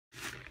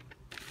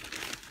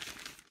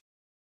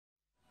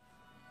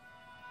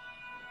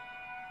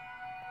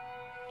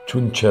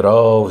چون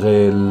چراغ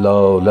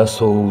لاله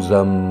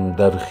سوزم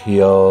در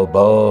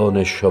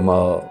خیابان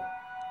شما،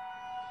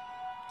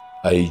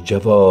 ای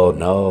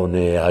جوانان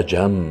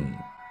عجم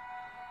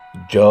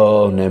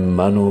جان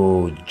من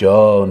و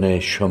جان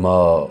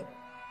شما.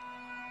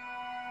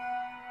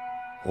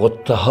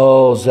 غوطه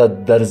ها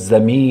زد در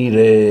ضمیر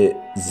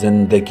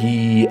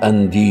زندگی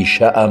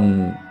اندیشه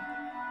ام،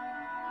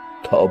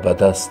 تا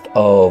بدست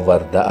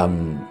آورده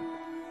ام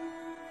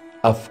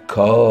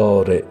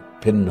افکار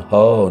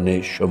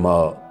پنهان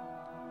شما.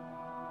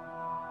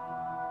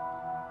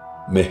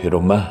 مهر و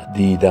مه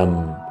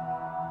دیدم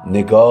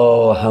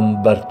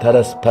نگاهم برتر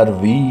از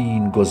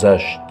پروین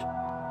گذشت،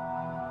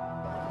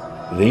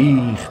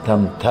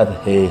 ریختم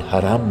طرح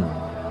حرم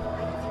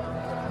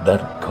در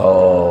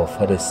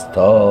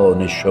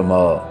کافرستان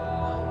شما.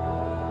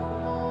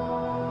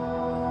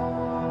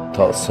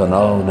 تا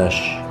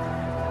سنانش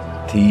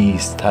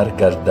تیزتر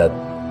گردد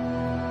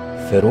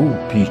فرو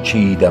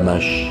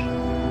پیچیدمش،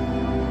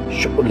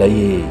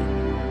 شعله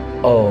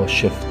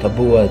آشفته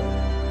بود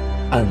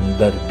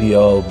اندر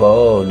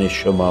بیابان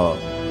شما.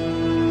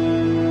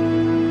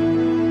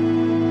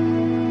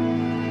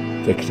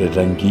 فکر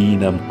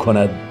رنگینم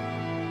کند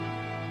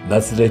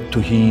نظر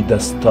تهی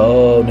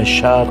دستان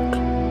شرق،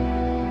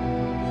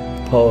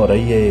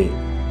 پاره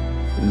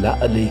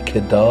لعلی که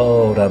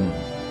دارم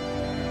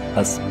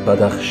از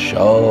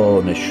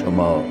بدخشان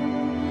شما.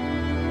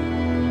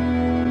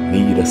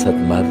 میرسد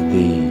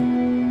مردی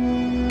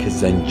که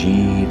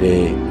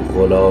زنجیر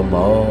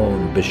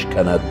غلامان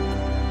بشکند،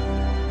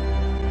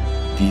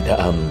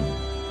 دیدم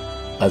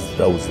از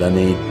روزن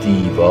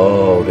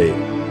دیوار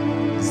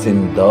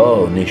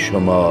زندان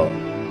شما.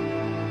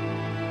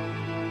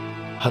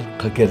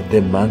 حلقه گرد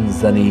من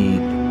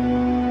زنید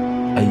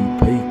ای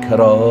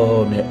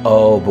پیکران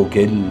آب و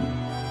گل،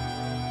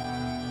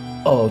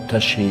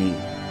 آتشی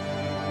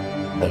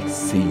در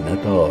سینه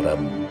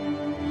دارم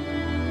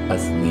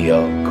از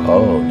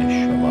نیاکان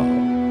شما.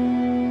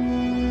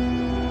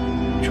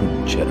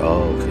 چون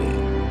چراغ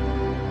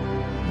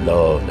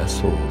لاله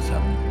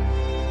سوزم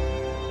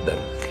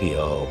در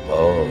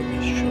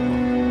خیابان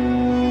شما.